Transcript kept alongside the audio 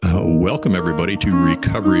Welcome, everybody, to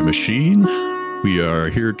Recovery Machine. We are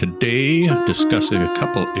here today discussing a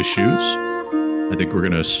couple issues. I think we're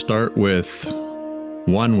going to start with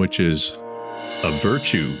one, which is a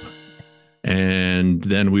virtue. And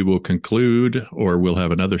then we will conclude, or we'll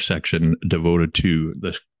have another section devoted to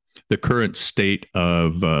the current state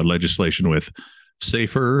of legislation with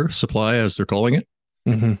safer supply, as they're calling it.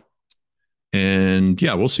 Mm-hmm. And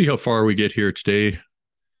yeah, we'll see how far we get here today.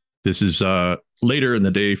 This is later in the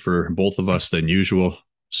day for both of us than usual.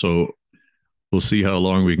 So we'll see how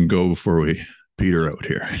long we can go before we peter out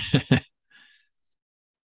here.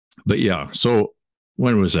 But yeah, so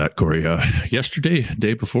when was that, Corey? Yesterday,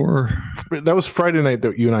 day before? That was Friday night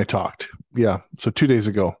that you and I talked. Yeah. So 2 days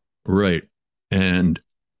ago. Right. And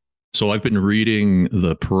so I've been reading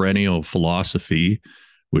The Perennial Philosophy,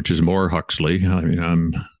 which is more Huxley. I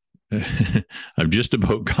mean, I've just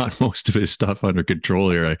about got most of his stuff under control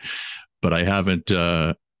here, but I haven't.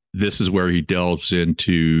 This is where he delves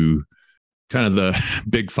into kind of the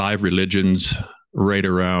big five religions right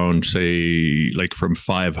around, say, like from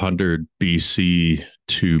 500 BC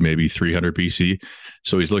to maybe 300 BC.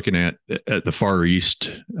 So he's looking at the Far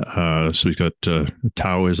East. So he's got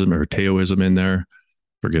Taoism or Taoism in there.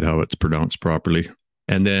 Forget how it's pronounced properly.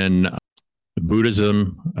 And then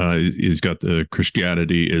Buddhism, he's got the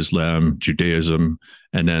Christianity, Islam, Judaism,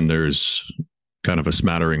 and then there's kind of a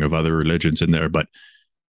smattering of other religions in there. But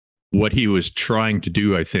what he was trying to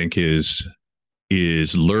do, I think, is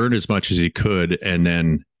learn as much as he could and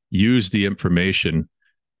then use the information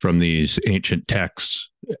from these ancient texts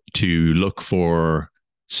to look for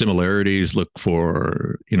similarities, look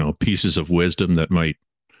for, pieces of wisdom that might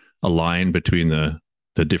align between the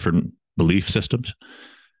different belief systems.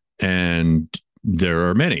 And there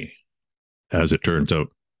are many, as it turns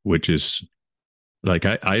out, which is like,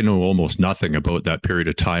 I know almost nothing about that period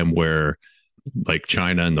of time where like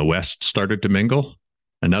China and the West started to mingle.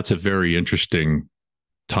 And that's a very interesting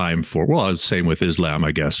time for, well, same with Islam,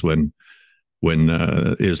 I guess, when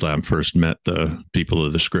Islam first met the people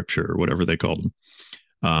of the scripture or whatever they called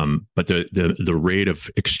them. But the rate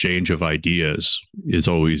of exchange of ideas is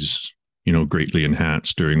always, greatly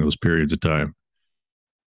enhanced during those periods of time.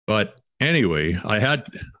 But anyway, I had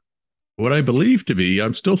what I believe to be,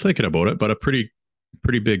 I'm still thinking about it, but a pretty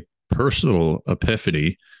big personal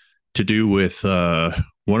epiphany to do with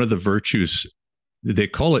one of the virtues. They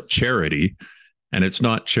call it charity, and it's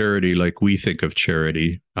not charity like we think of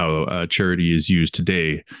charity, how charity is used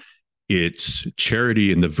today. It's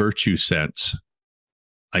charity in the virtue sense.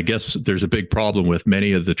 I guess there's a big problem with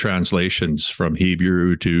many of the translations from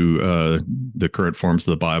Hebrew to the current forms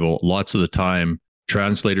of the Bible. Lots of the time,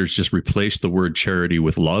 translators just replace the word charity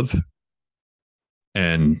with love.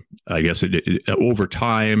 And I guess it over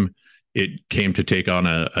time, it came to take on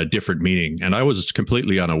a different meaning. And I was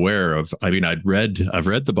completely unaware of, I've read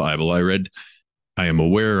the Bible. I am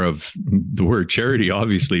aware of the word charity,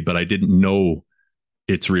 obviously, but I didn't know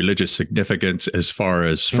its religious significance as far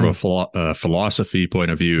as from a philosophy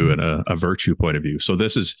point of view and a virtue point of view. So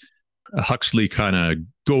this is Huxley kind of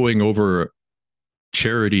going over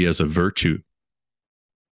charity as a virtue.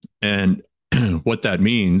 And what that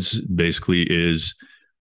means basically is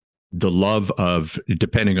the love of,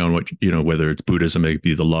 depending on what, whether it's Buddhism, it may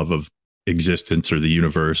be the love of existence or the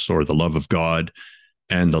universe or the love of God,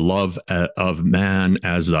 and the love of man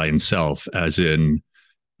as thyself, as in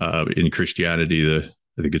Christianity,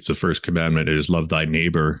 I think it's the first commandment is love thy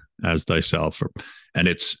neighbor as thyself. And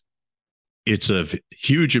it's of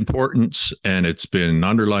huge importance, and it's been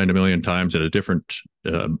underlined a million times at a different,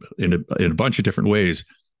 in a bunch of different ways.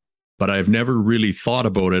 But I've never really thought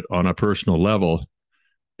about it on a personal level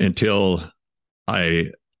until I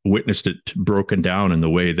witnessed it broken down in the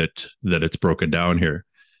way that it's broken down here.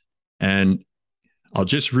 And I'll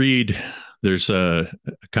just read, there's a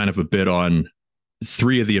kind of a bit on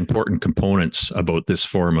 3 of the important components about this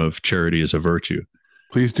form of charity as a virtue.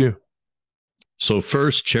 Please do. So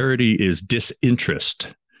first, charity is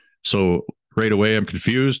disinterest. So right away, I'm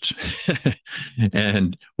confused.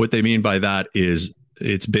 And what they mean by that is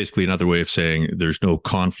it's basically another way of saying there's no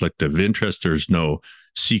conflict of interest. There's no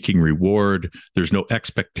seeking reward. There's no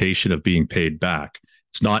expectation of being paid back.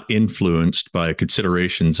 It's not influenced by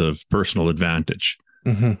considerations of personal advantage,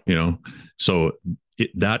 So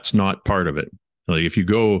that's not part of it. Like if you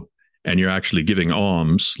go and you're actually giving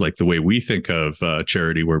alms, like the way we think of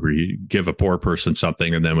charity, where we give a poor person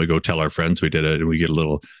something and then we go tell our friends we did it and we get a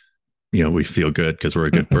little, we feel good because we're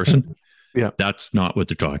a good person. Yeah. That's not what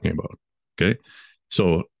they're talking about. Okay.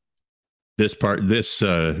 So this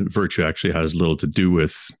virtue actually has little to do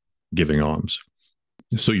with giving alms.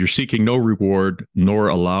 So you're seeking no reward, nor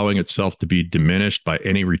allowing itself to be diminished by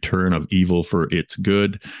any return of evil for its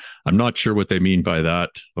good. I'm not sure what they mean by that.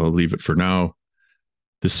 I'll leave it for now.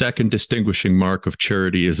 The second distinguishing mark of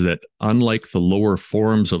charity is that, unlike the lower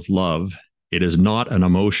forms of love, it is not an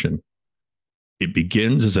emotion. It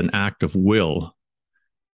begins as an act of will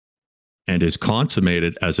and is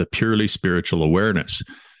consummated as a purely spiritual awareness.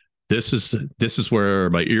 This is where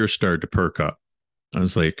my ears started to perk up. I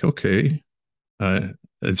was like, okay,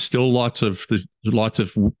 it's still lots of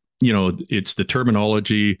it's the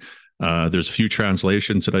terminology. There's a few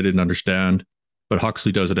translations that I didn't understand, but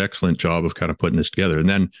Huxley does an excellent job of kind of putting this together. And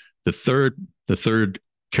then the third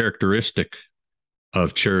characteristic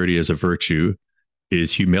of charity as a virtue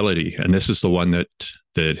is humility. And this is the one that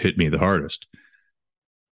hit me the hardest.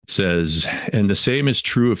 It says, and the same is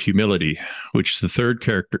true of humility, which is the third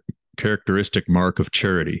characteristic mark of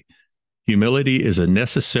charity. Humility is a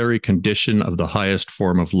necessary condition of the highest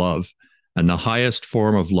form of love, and the highest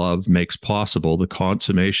form of love makes possible the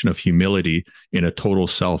consummation of humility in a total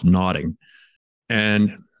self-nodding.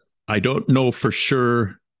 And I don't know for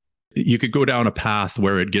sure. You could go down a path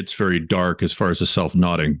where it gets very dark as far as the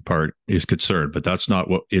self-nodding part is concerned, but that's not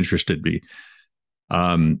what interested me.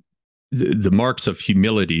 The marks of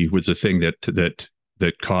humility was the thing that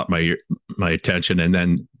caught my attention, and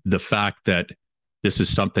then the fact that this is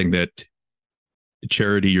something that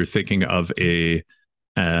charity, you're thinking of an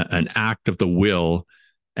act of the will.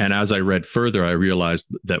 And as I read further, I realized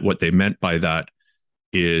that what they meant by that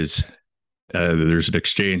is there's an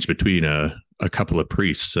exchange between a couple of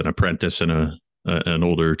priests, an apprentice and an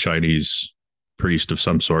older Chinese priest of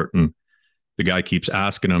some sort. And the guy keeps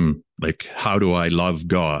asking him, like, how do I love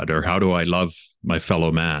God, or how do I love my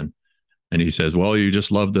fellow man? And he says, well, you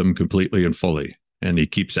just love them completely and fully. And he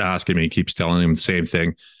keeps asking me, he keeps telling him the same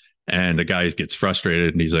thing. And the guy gets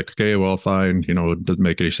frustrated and he's like, okay, well, fine. It doesn't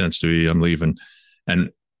make any sense to me. I'm leaving.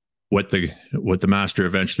 And what the master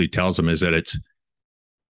eventually tells him is that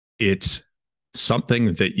it's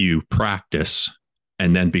something that you practice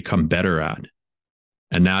and then become better at.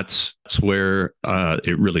 And that's where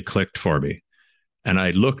it really clicked for me. And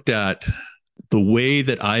I looked at the way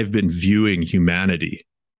that I've been viewing humanity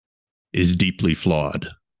is deeply flawed,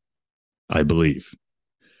 I believe.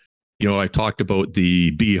 I talked about the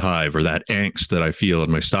beehive, or that angst that I feel in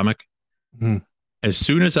my stomach. Mm-hmm. As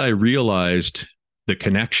soon as I realized the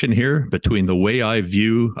connection here between the way I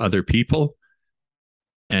view other people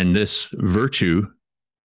and this virtue,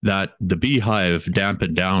 that the beehive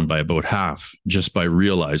dampened down by about half just by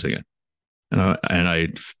realizing it.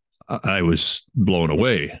 And I was blown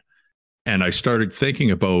away. And I started thinking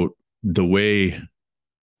about the way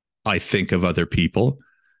I think of other people,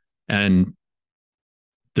 and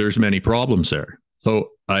there's many problems there.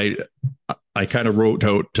 So I kind of wrote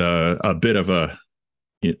out a bit of a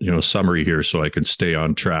summary here so I can stay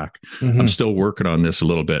on track. Mm-hmm. I'm still working on this a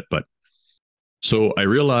little bit, but so I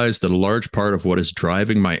realized that a large part of what is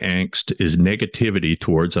driving my angst is negativity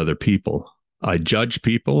towards other people. I judge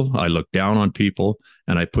people, I look down on people,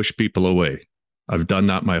 and I push people away. I've done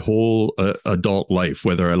that my whole adult life,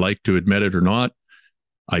 whether I like to admit it or not.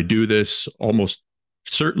 I do this almost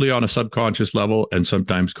certainly on a subconscious level and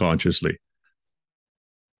sometimes consciously.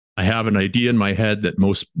 I have an idea in my head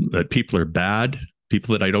that people are bad,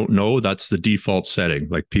 people that I don't know. That's the default setting.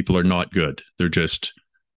 Like, people are not good. They're just,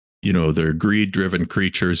 they're greed-driven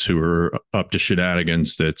creatures who are up to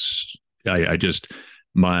shenanigans.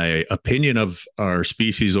 My opinion of our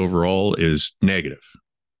species overall is negative.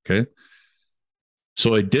 Okay.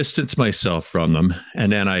 So I distance myself from them,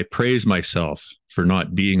 and then I praise myself for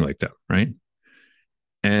not being like them. Right.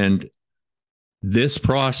 And this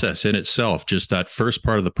process in itself, just that first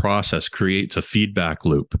part of the process, creates a feedback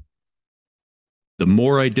loop. The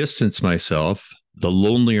more I distance myself, the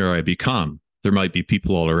lonelier I become. There might be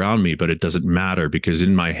people all around me, but it doesn't matter, because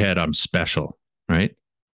in my head, I'm special, right?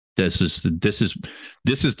 This is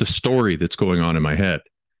the story that's going on in my head,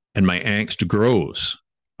 and my angst grows.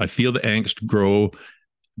 I feel the angst grow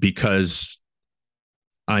because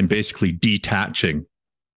I'm basically detaching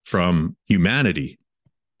from humanity,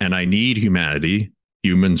 and I need humanity.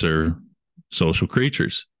 Humans are social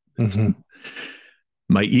creatures. Mm-hmm.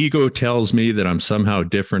 My ego tells me that I'm somehow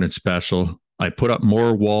different and special. I put up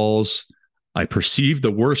more walls. I perceive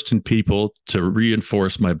the worst in people to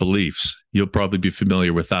reinforce my beliefs. You'll probably be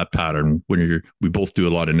familiar with that pattern when we both do a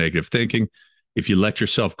lot of negative thinking. If you let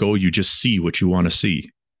yourself go, you just see what you want to see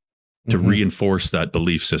to mm-hmm. reinforce that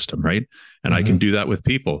belief system, right? And mm-hmm. I can do that with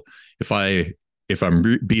people. If I'm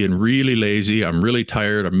being really lazy, I'm really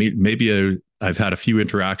tired, maybe I've had a few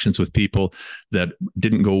interactions with people that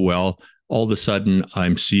didn't go well, all of a sudden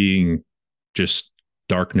I'm seeing just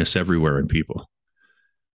darkness everywhere in people.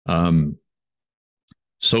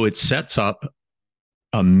 So it sets up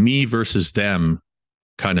a me versus them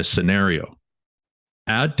kind of scenario.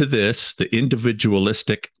 Add to this the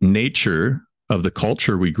individualistic nature of the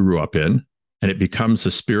culture we grew up in, and it becomes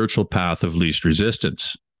the spiritual path of least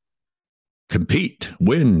resistance. Compete,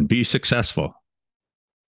 win, be successful.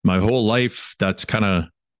 My whole life, that's kind of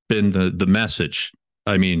been the message.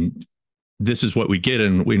 I mean, this is what we get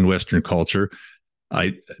in Western culture.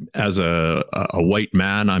 As a white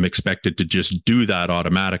man, I'm expected to just do that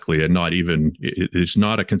automatically and not even, it's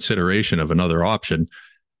not a consideration of another option.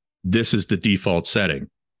 This is the default setting.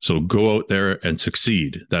 So go out there and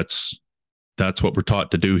succeed. That's what we're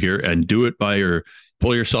taught to do here, and do it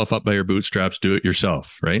pull yourself up by your bootstraps, do it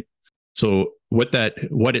yourself, right? So what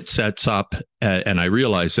it sets up, and I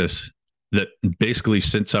realize this, that basically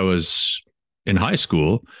since I was in high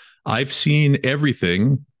school, I've seen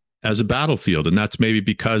everything as a battlefield. And that's maybe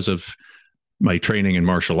because of my training in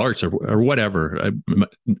martial arts or whatever.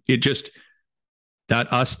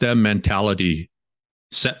 That us them mentality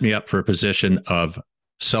set me up for a position of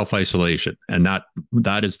self-isolation. And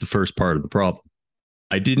that is the first part of the problem.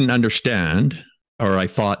 I didn't understand, or I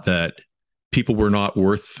thought that people were not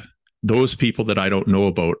worth, those people that I don't know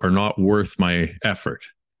about are not worth my effort.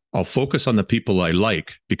 I'll focus on the people I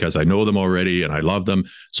like because I know them already and I love them.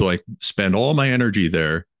 So I spend all my energy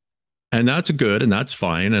there. And that's good and that's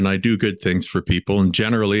fine. And I do good things for people. And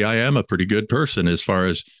generally, I am a pretty good person as far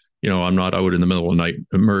as, I'm not out in the middle of the night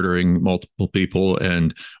murdering multiple people.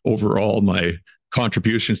 And overall, my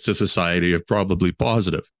contributions to society are probably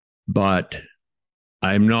positive. But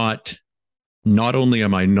I'm not only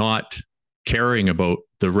am I not caring about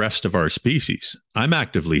the rest of our species, I'm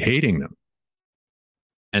actively hating them.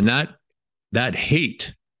 And that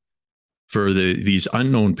hate for these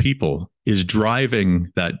unknown people is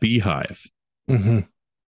driving that beehive. Mm-hmm.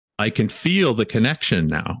 I can feel the connection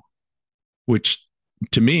now, which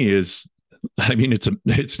to me is,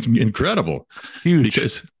 it's incredible.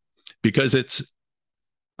 Huge. Because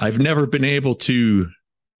I've never been able to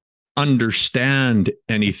understand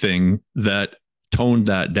anything that toned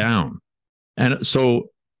that down. And so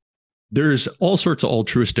there's all sorts of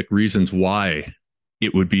altruistic reasons why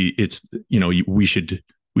we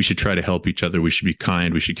should try to help each other. We should be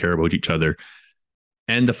kind. We should care about each other.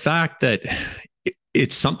 And the fact that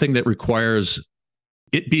it's something that requires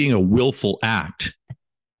it being a willful act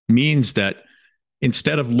means that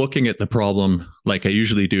instead of looking at the problem like I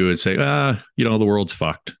usually do and say, the world's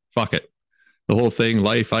fucked. Fuck it. The whole thing,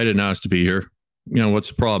 life, I didn't ask to be here. What's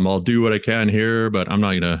the problem? I'll do what I can here, but I'm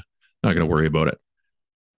not gonna worry about it.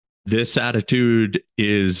 This attitude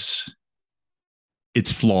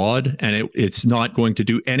it's flawed, and it's not going to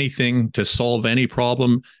do anything to solve any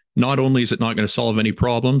problem. Not only is it not going to solve any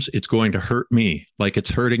problems, it's going to hurt me like it's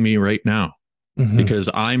hurting me right now. Mm-hmm. Because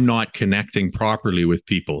I'm not connecting properly with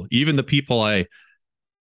people. Even the people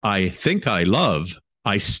I think I love,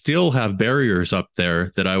 I still have barriers up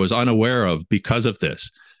there that I was unaware of because of this.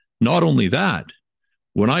 Not only that,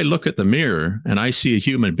 when I look at the mirror and I see a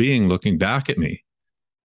human being looking back at me,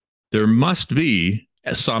 there must be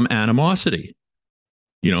some animosity.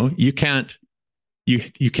 You can't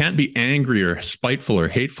be angry or spiteful or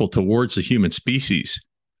hateful towards the human species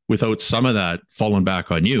without some of that falling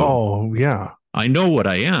back on you. Oh, yeah. I know what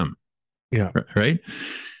I am. Yeah. Right.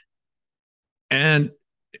 And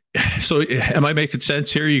so am I making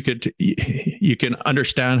sense here? You can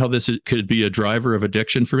understand how this could be a driver of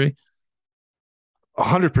addiction for me?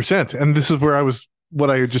 100%. And this is where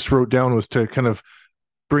what I just wrote down was to kind of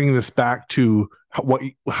bring this back to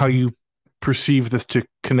how you perceive this to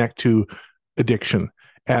connect to addiction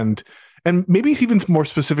and maybe even more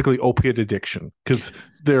specifically opiate addiction, because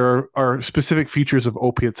there are specific features of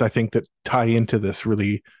opiates I think that tie into this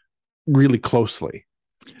really, really closely.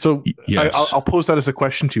 So yes. I'll pose that as a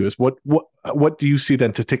question to you: is what do you see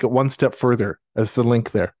then, to take it one step further as the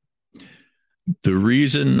link there? The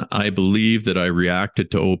reason I believe that I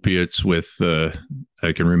reacted to opiates with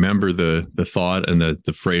I can remember the thought and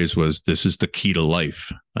the phrase was, "This is the key to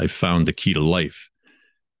life. I found the key to life,"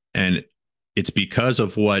 and it's because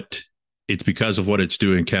of what it's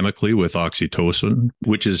doing chemically with oxytocin,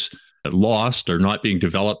 which is lost or not being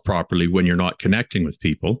developed properly when you're not connecting with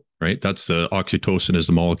people. Right? That's the oxytocin is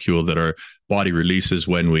the molecule that our body releases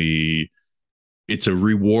when it's a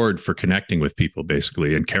reward for connecting with people,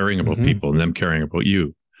 basically, and caring about people and them caring about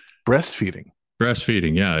you. Breastfeeding.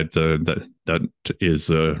 Yeah. That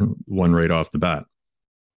is one right off the bat.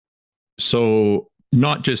 So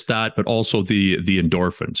not just that, but also the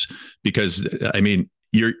endorphins, because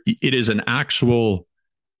it is an actual,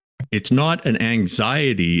 it's not an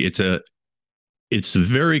anxiety. it's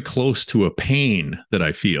very close to a pain that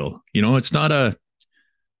I feel. It's not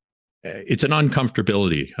it's an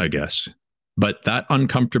uncomfortability, I guess. But that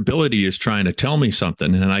uncomfortability is trying to tell me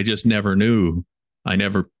something. And I just never knew. I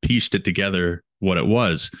never pieced it together what it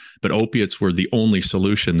was. But opiates were the only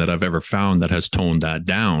solution that I've ever found that has toned that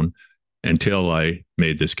down until I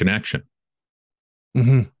made this connection.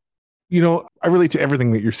 Mm-hmm. I relate to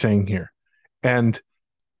everything that you're saying here. And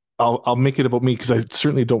I'll make it about me, because I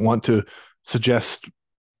certainly don't want to suggest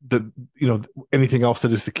that, anything else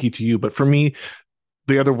that is the key to you. But for me,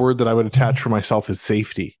 the other word that I would attach for myself is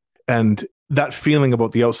safety. And that feeling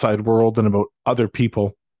about the outside world and about other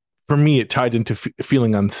people, for me, it tied into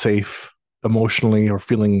feeling unsafe emotionally, or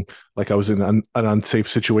feeling like I was in an unsafe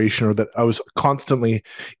situation, or that I was constantly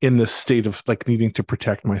in this state of like needing to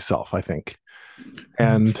protect myself, I think.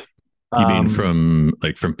 And you mean from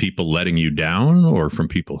people letting you down, or from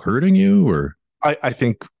people hurting you, or? I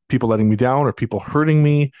think people letting me down, or people hurting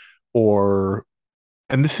me, and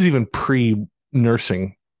this is even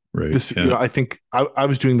pre-nursing. Right. This, I think I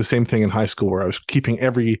was doing the same thing in high school, where I was keeping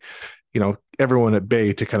everyone at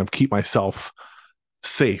bay to kind of keep myself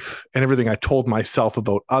safe. And everything I told myself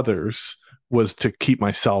about others was to keep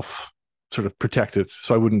myself sort of protected,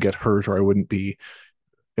 so I wouldn't get hurt, or I wouldn't be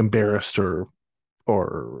embarrassed or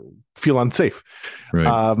feel unsafe. Right.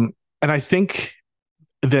 And I think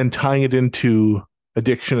then tying it into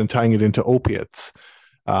addiction and tying it into opiates.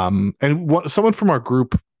 Someone from our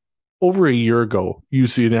group over a year ago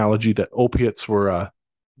used the analogy that opiates were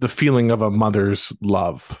the feeling of a mother's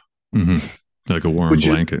love. Mm-hmm. Like a warm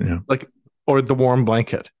blanket. Or the warm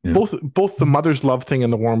blanket. Yeah. Both the mother's love thing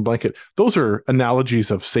and the warm blanket, those are analogies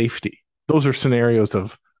of safety. Those are scenarios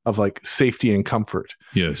of like safety and comfort.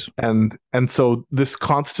 Yes. And so this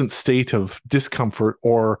constant state of discomfort,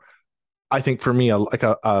 or I think for me,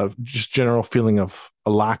 a just general feeling of a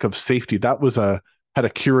lack of safety, that had a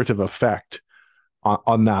curative effect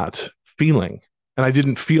on that feeling. And I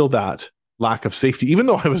didn't feel that lack of safety, even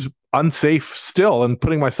though I was unsafe still and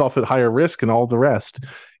putting myself at higher risk and all the rest.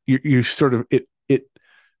 You sort of,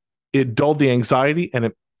 it dulled the anxiety, and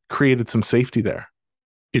it created some safety there.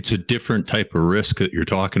 It's a different type of risk that you're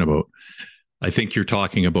talking about. I think you're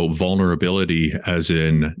talking about vulnerability, as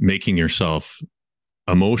in making yourself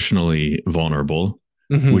emotionally vulnerable,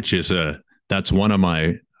 mm-hmm. which is that's one of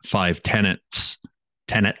my 5 tenets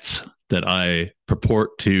that I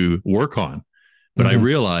purport to work on. But mm-hmm. I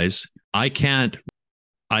realize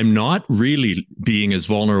I'm not really being as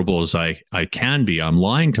vulnerable as I can be. I'm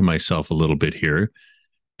lying to myself a little bit here,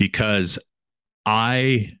 because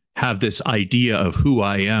I have this idea of who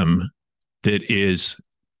I am that is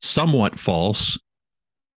somewhat false,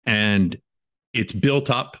 and it's built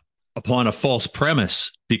up upon a false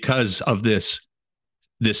premise because of this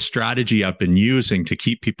strategy I've been using to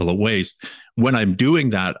keep people away. When I'm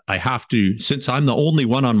doing that, I have to, since I'm the only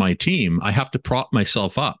one on my team, I have to prop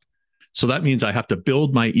myself up. So that means I have to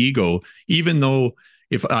build my ego, even though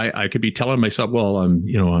if I could be telling myself, well,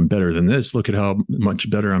 I'm better than this. Look at how much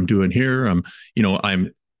better I'm doing here.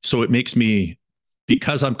 So it makes me,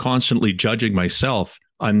 because I'm constantly judging myself,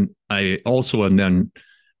 I also am then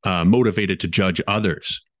motivated to judge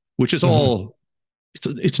others, which is mm-hmm. all,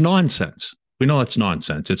 it's nonsense. We know it's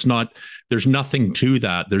nonsense. It's not, there's nothing to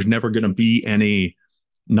that. There's never going to be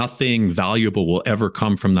nothing valuable will ever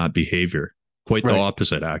come from that behavior. Quite the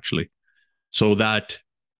opposite, actually. So that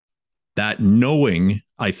knowing,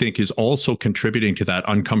 I think, is also contributing to that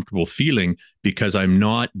uncomfortable feeling, because I'm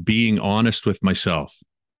not being honest with myself.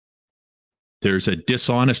 There's a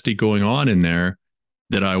dishonesty going on in there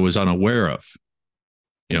that I was unaware of.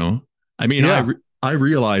 I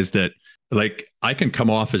realize that, like, I can come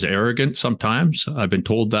off as arrogant sometimes. I've been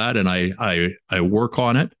told that, and I work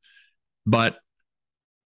on it. But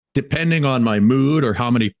depending on my mood, or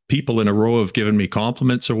how many people in a row have given me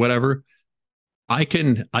compliments or whatever, I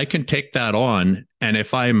can take that on. And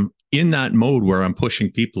if I'm in that mode where I'm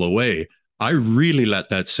pushing people away, I really let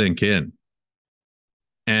that sink in.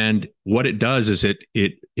 And what it does is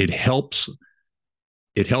it helps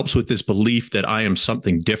with this belief that I am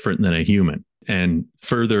something different than a human, and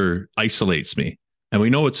further isolates me. And we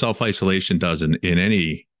know what self-isolation does in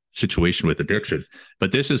any situation with addiction.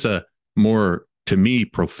 But this is a more, to me,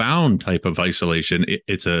 profound type of isolation.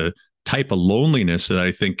 It's a type of loneliness that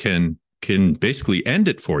I think can basically end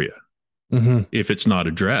it for you, mm-hmm. if it's not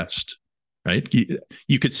addressed, right?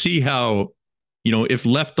 You could see how, if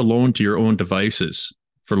left alone to your own devices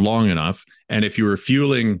for long enough, and if you were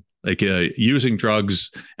fueling, like using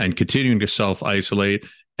drugs and continuing to self-isolate,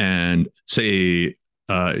 and say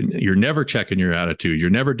you're never checking your attitude,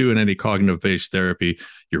 you're never doing any cognitive-based therapy,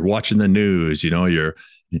 you're watching the news, you're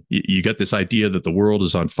you get this idea that the world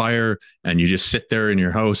is on fire, and you just sit there in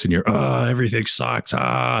your house and you're, everything sucks.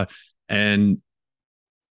 And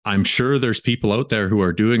I'm sure there's people out there who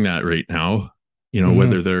are doing that right now,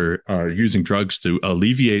 whether they're using drugs to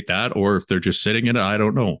alleviate that or if they're just sitting in it, I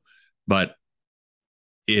don't know. But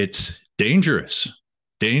it's dangerous,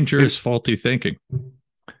 faulty thinking.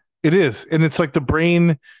 It is. And it's like the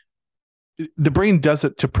brain does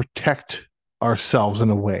it to protect ourselves in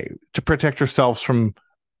a way, to protect ourselves from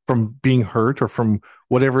being hurt or from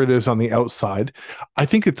whatever it is on the outside. I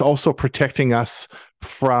think it's also protecting us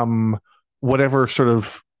from whatever sort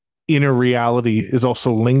of inner reality is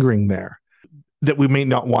also lingering there that we may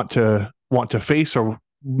not want to face or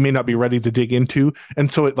may not be ready to dig into.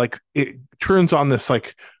 And so it turns on this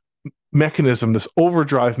like mechanism, this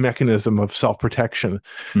overdrive mechanism of self-protection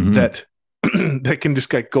that that can just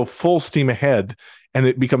go full steam ahead, and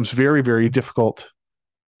it becomes very, very difficult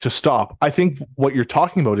to stop. I think what you're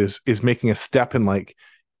talking about is making a step in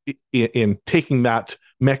taking that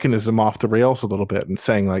mechanism off the rails a little bit and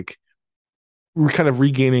saying like we're kind of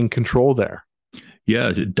regaining control there.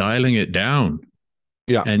 Yeah, dialing it down.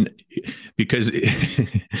 Yeah. And because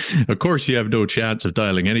of course you have no chance of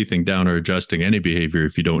dialing anything down or adjusting any behavior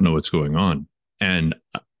if you don't know what's going on. And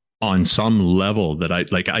on some level that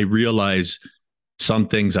I realize some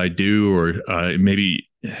things I do, or maybe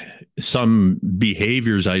some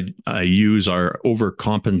behaviors I use are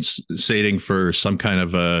overcompensating for some kind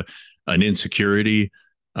of an insecurity.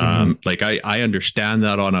 Like I understand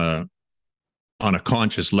that on a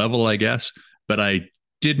conscious level, I guess, but I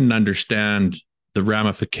didn't understand the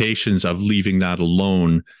ramifications of leaving that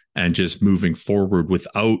alone and just moving forward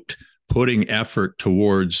without putting effort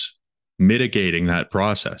towards mitigating that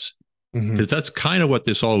process. Because that's kind of what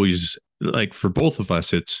this always, like for both of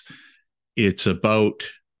us, it's about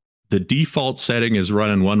the default setting is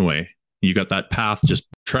running one way. You got that path just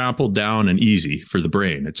trampled down and easy for the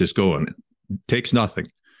brain. It's just going. It takes nothing.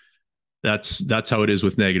 That's how it is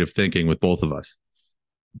with negative thinking with both of us.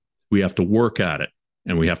 We have to work at it,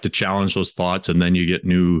 and we have to challenge those thoughts, and then you get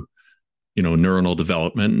new, neuronal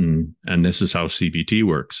development, and this is how CBT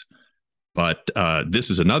works. But this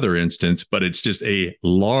is another instance, but it's just a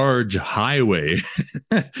large highway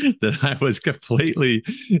that I was completely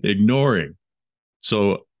ignoring.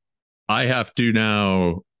 So I have to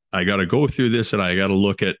now, I got to go through this, and I got to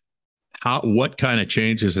look at what kind of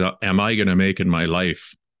changes am I going to make in my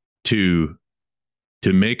life to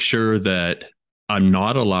make sure that I'm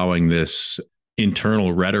not allowing this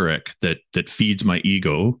internal rhetoric that feeds my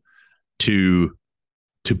ego to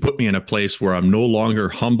put me in a place where I'm no longer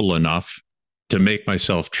humble enough to make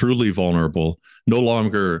myself truly vulnerable. No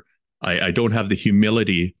longer, I don't have the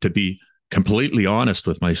humility to be completely honest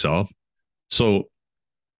with myself. So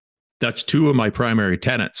that's two of my primary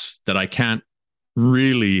tenets that I can't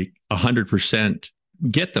really 100%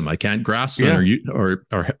 get them. I can't grasp them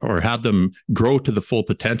or have them grow to the full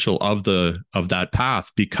potential of that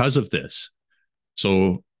path because of this.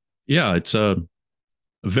 So yeah, it's a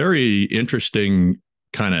very interesting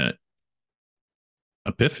kind of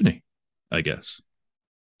epiphany, I guess.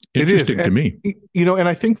 Interesting to me. And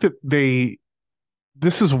I think that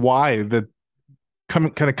this is why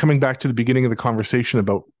coming back to the beginning of the conversation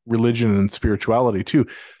about religion and spirituality too.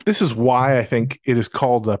 This is why I think it is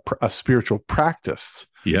called a spiritual practice.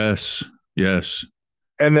 Yes.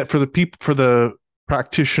 And that for the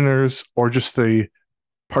practitioners or just the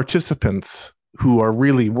participants who are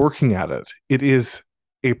really working at it, it is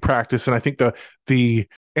a practice. And I think the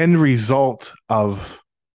end result of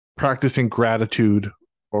practicing gratitude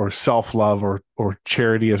or self-love or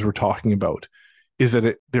charity, as we're talking about, is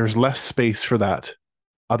that there's less space for that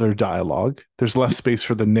other dialogue. There's less space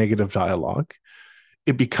for the negative dialogue.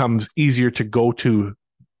 It becomes easier to go to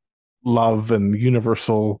love and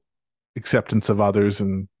universal acceptance of others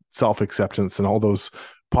and self-acceptance and all those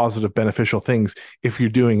positive, beneficial things if you're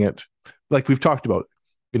doing it like we've talked about,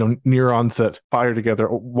 neurons that fire together,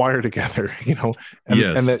 wire together,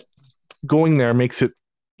 and that going there makes it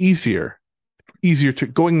easier to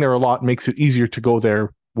going there a lot makes it easier to go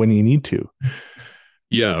there when you need to.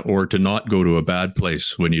 Yeah. Or to not go to a bad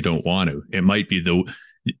place when you don't want to. It might be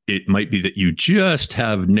that you just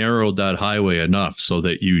have narrowed that highway enough so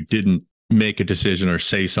that you didn't make a decision or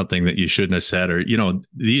say something that you shouldn't have said, or,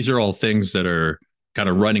 these are all things that are kind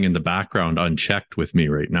of running in the background unchecked with me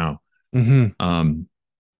right now.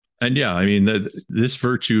 And yeah, I mean, this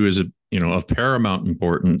virtue is, of paramount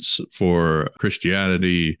importance for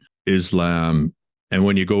Christianity, Islam. And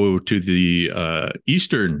when you go to the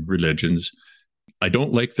Eastern religions, I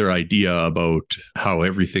don't like their idea about how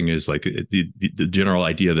everything is like the general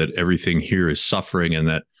idea that everything here is suffering and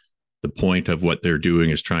that the point of what they're doing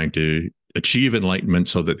is trying to achieve enlightenment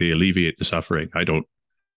so that they alleviate the suffering.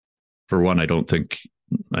 For one, I don't think,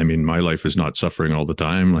 I mean, my life is not suffering all the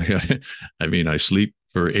time. Like, I mean, I sleep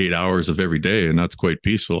for 8 hours of every day, and that's quite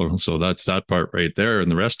peaceful. So that's that part right there.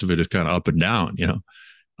 And the rest of it is kind of up and down, you know.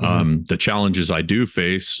 The challenges I do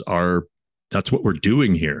face that's what we're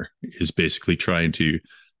doing here, is basically trying to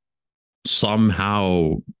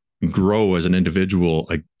somehow grow as an individual,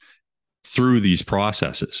 like, through these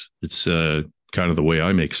processes. It's kind of the way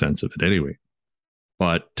I make sense of it anyway.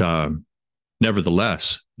 But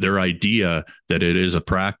nevertheless, their idea that it is a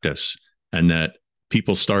practice and that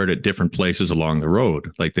people start at different places along the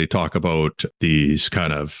road, like they talk about these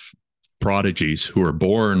kind of prodigies who are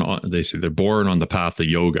born on, they say they're born on the path of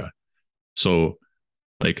yoga. So,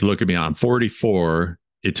 like, look at me, I'm 44.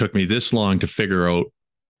 It took me this long to figure out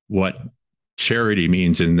what charity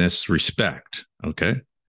means in this respect. Okay.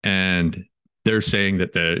 And they're saying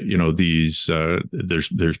that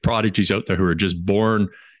there's prodigies out there who are just born,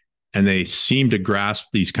 and they seem to grasp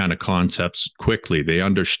these kind of concepts quickly. They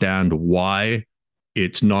understand why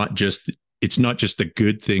it's not just a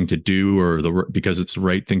good thing to do, or because it's the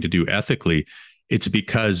right thing to do ethically. It's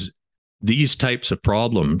because these types of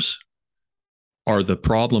problems are the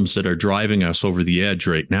problems that are driving us over the edge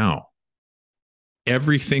right now.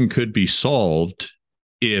 Everything could be solved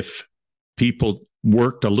if people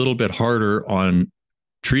worked a little bit harder on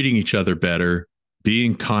treating each other better,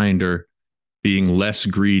 being kinder, being less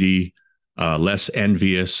greedy, less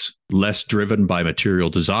envious, less driven by material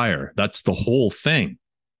desire. That's the whole thing,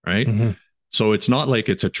 right? Mm-hmm. So it's not like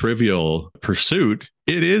it's a trivial pursuit.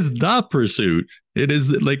 It is the pursuit. It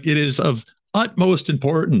is of utmost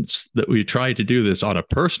importance that we try to do this on a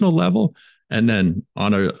personal level, and then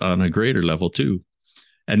on a greater level too.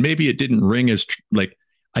 And maybe it didn't ring as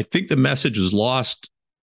I think the message was lost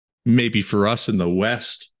maybe for us in the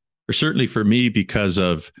West, or certainly for me, because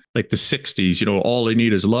of like the 60s, all they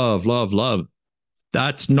need is love, love, love.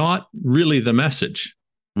 That's not really the message.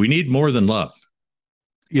 We need more than love.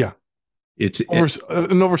 Yeah. It's an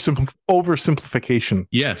oversimplification.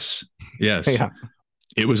 Yes. Yeah.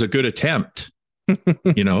 It was a good attempt.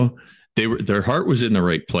 Their heart was in the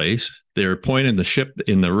right place. They were pointing the ship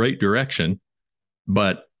in the right direction,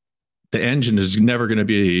 but the engine is never going to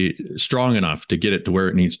be strong enough to get it to where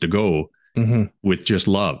it needs to go with just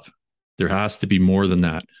love. There has to be more than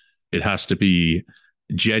that. It has to be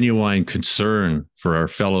genuine concern for our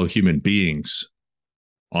fellow human beings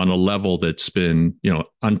on a level that's been,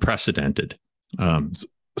 unprecedented.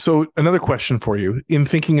 So another question for you, in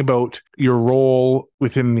thinking about your role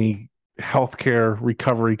within the healthcare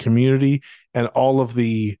recovery community and all of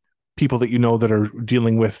the people that that are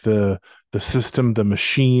dealing with the system, the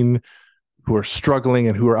machine, who are struggling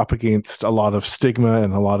and who are up against a lot of stigma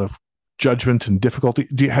and a lot of judgment and difficulty.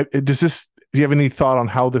 Do you have any thought on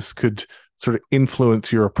how this could sort of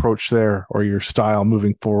influence your approach there or your style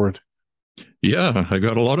moving forward? Yeah, I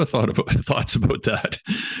got a lot of thoughts about that.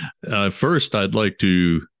 First, I'd like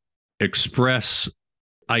to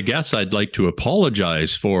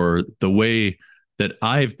apologize for the way that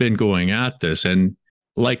I've been going at this. And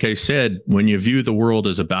like I said, when you view the world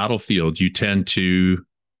as a battlefield,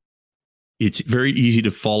 it's very easy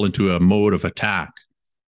to fall into a mode of attack.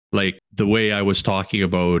 Like the way I was talking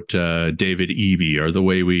about David Eby, or the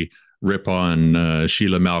way we rip on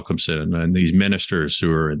Sheila Malcolmson and these ministers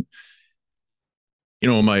who are in,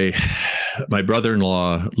 my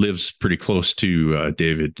brother-in-law lives pretty close to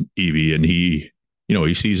David Eby, and he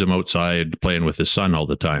sees him outside playing with his son all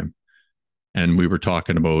the time. And we were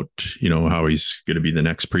talking about, how he's going to be the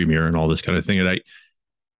next premier and all this kind of thing. And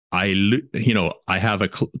I have a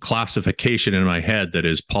classification in my head that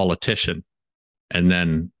is politician. And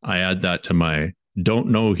then I add that to my don't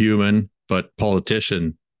know human, but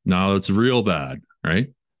politician. Now it's real bad, right?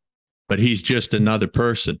 But he's just another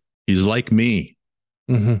person. He's like me.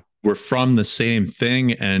 Mm-hmm. We're from the same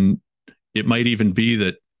thing. And it might even be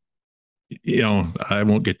that, I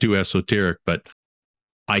won't get too esoteric, but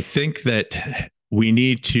I think that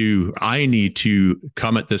I need to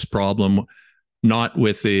come at this problem not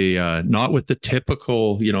with the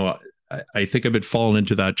typical, I think I've been falling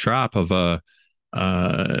into that trap of a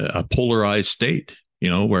polarized state,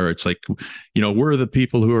 where it's like, we're the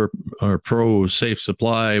people who are pro safe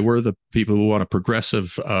supply. We're the people who want a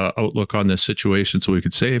progressive outlook on this situation so we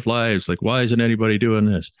could save lives. Like, why isn't anybody doing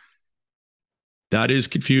this? That is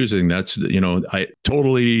confusing. That's, I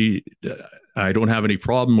don't have any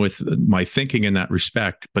problem with my thinking in that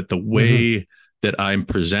respect, but the way that I'm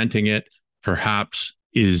presenting it perhaps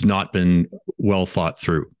is not been well thought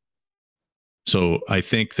through. So I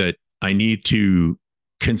think that I need to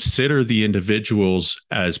consider the individuals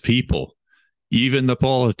as people, even the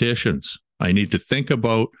politicians. I need to think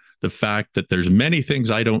about the fact that there's many things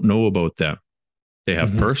I don't know about them. They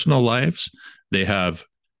have personal lives. They have,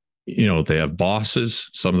 they have bosses.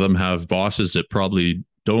 Some of them have bosses that probably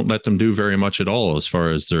don't let them do very much at all as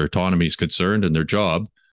far as their autonomy is concerned and their job.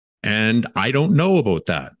 And I don't know about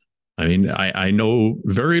that. I mean, I know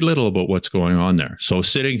very little about what's going on there. So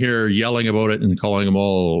sitting here yelling about it and calling them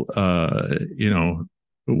all,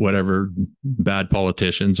 whatever bad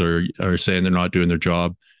politicians or saying they're not doing their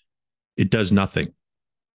job, it does nothing.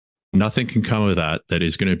 Nothing can come of that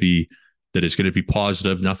is going to be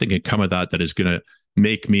positive. Nothing can come of that is going to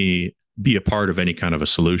make me be a part of any kind of a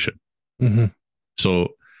solution. So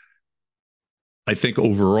I think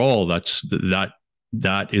overall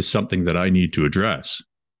that is something that I need to address.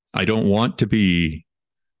 I don't want to be,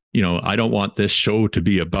 I don't want this show to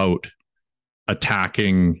be about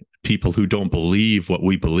attacking people who don't believe what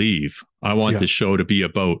we believe. I want this show to be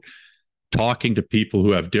about talking to people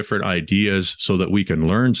who have different ideas so that we can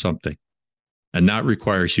learn something. And that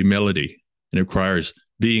requires humility, and it requires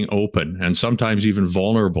being open and sometimes even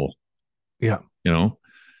vulnerable. Yeah. Yeah.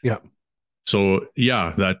 So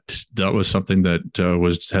that was something that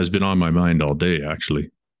has been on my mind all day,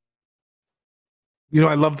 actually.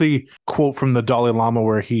 I love the quote from the Dalai Lama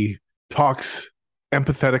where he talks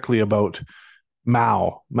empathetically about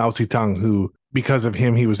Mao Zedong, who, because of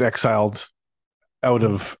him, he was exiled out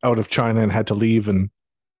of China and had to leave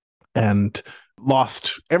and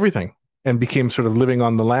lost everything and became sort of living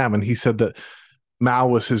on the lam. And he said that Mao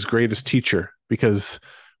was his greatest teacher, because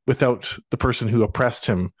without the person who oppressed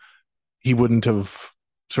him, he wouldn't have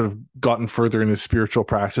sort of gotten further in his spiritual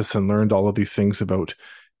practice and learned all of these things about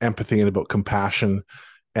empathy and about compassion,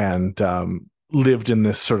 and lived in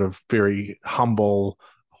this sort of very humble,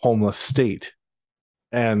 homeless state.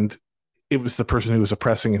 And it was the person who was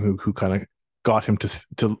oppressing him who kind of got him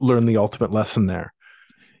to learn the ultimate lesson there.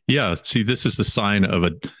 Yeah. See, this is the sign of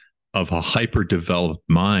a hyper-developed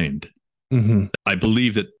mind. I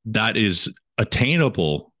believe that is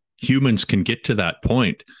attainable. Humans can get to that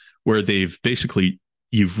point where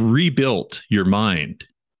you've rebuilt your mind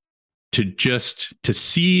to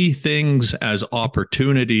see things as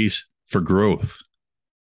opportunities for growth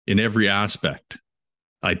in every aspect.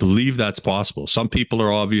 I believe that's possible. Some people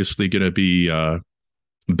are obviously going to be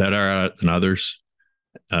better at it than others,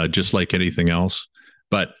 just like anything else.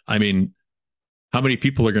 But I mean, how many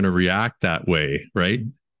people are going to react that way, right?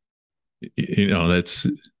 That's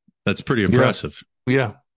pretty impressive.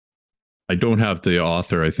 Yeah. I don't have the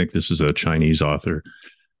author. I think this is a Chinese author.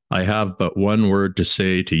 I have but one word to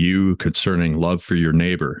say to you concerning love for your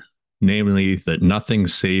neighbor, namely that nothing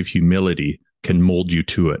save humility can mold you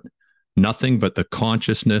to it. Nothing but the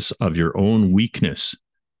consciousness of your own weakness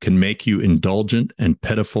can make you indulgent and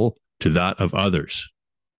pitiful to that of others.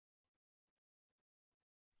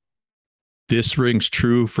 This rings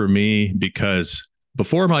true for me because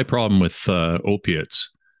before my problem with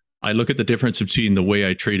opiates, I look at the difference between the way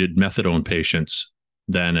I treated methadone patients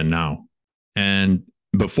then and now. And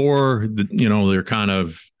before,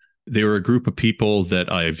 they were a group of people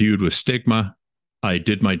that I viewed with stigma. I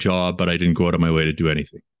did my job, but I didn't go out of my way to do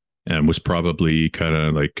anything, and was probably kind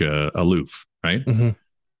of like aloof, right?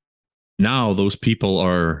 Now those people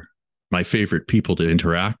are my favorite people to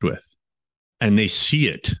interact with, and they see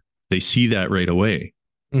it. They see that right away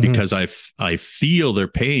because I feel their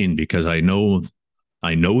pain, because I know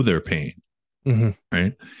their pain,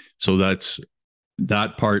 right? So that's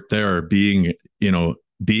that part there, being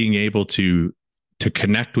able to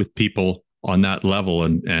connect with people on that level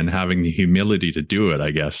and having the humility to do it,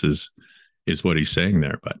 I guess is what he's saying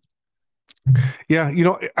there. But yeah,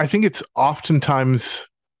 I think it's oftentimes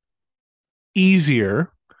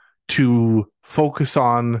easier to focus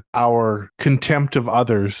on our contempt of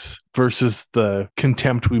others versus the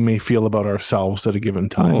contempt we may feel about ourselves at a given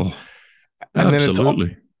time. Oh, and absolutely.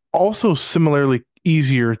 then it's also similarly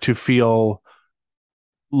easier to feel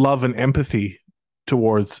love and empathy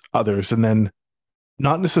towards others, and then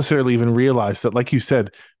not necessarily even realize that, like you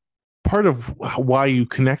said, part of why you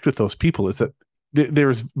connect with those people is that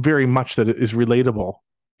there's very much that is relatable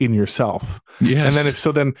in yourself. Yes.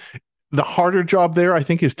 And then the harder job there, I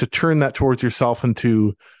think, is to turn that towards yourself and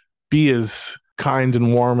to be as kind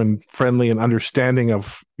and warm and friendly and understanding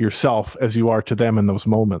of yourself as you are to them in those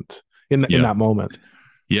moments, in that moment.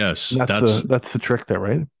 Yes. And that's the trick there,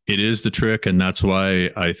 right? It is the trick. And that's why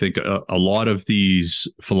I think a lot of these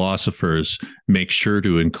philosophers make sure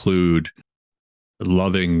to include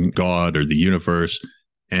loving God or the universe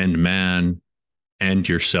and man and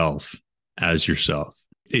yourself as yourself.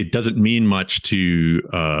 it doesn't mean much to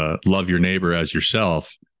love your neighbor as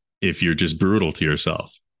yourself if you're just brutal to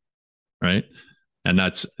yourself, right? And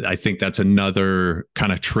I think that's another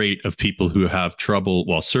kind of trait of people who have trouble.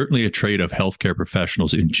 Well, certainly a trait of healthcare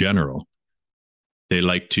professionals in general. They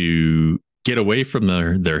like to get away from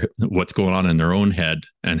their what's going on in their own head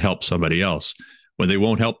and help somebody else. When they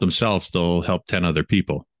won't help themselves, they'll help 10 other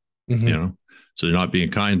people, so they're not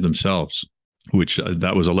being kind themselves, which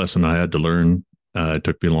that was a lesson I had to learn. It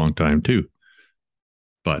took me a long time too,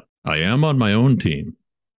 but I am on my own team.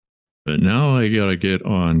 But now I got to get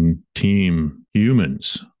on team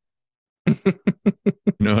humans. You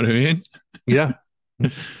know what I mean? Yeah.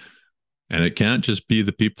 And it can't just be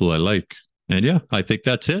the people I like. And yeah, I think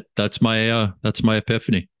that's it. That's my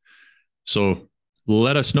epiphany. So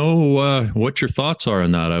let us know what your thoughts are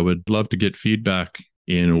on that. I would love to get feedback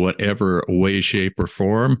in whatever way, shape, or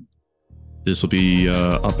form. This will be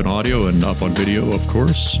up in audio and up on video, of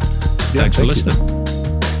course. Yeah, Thanks for listening.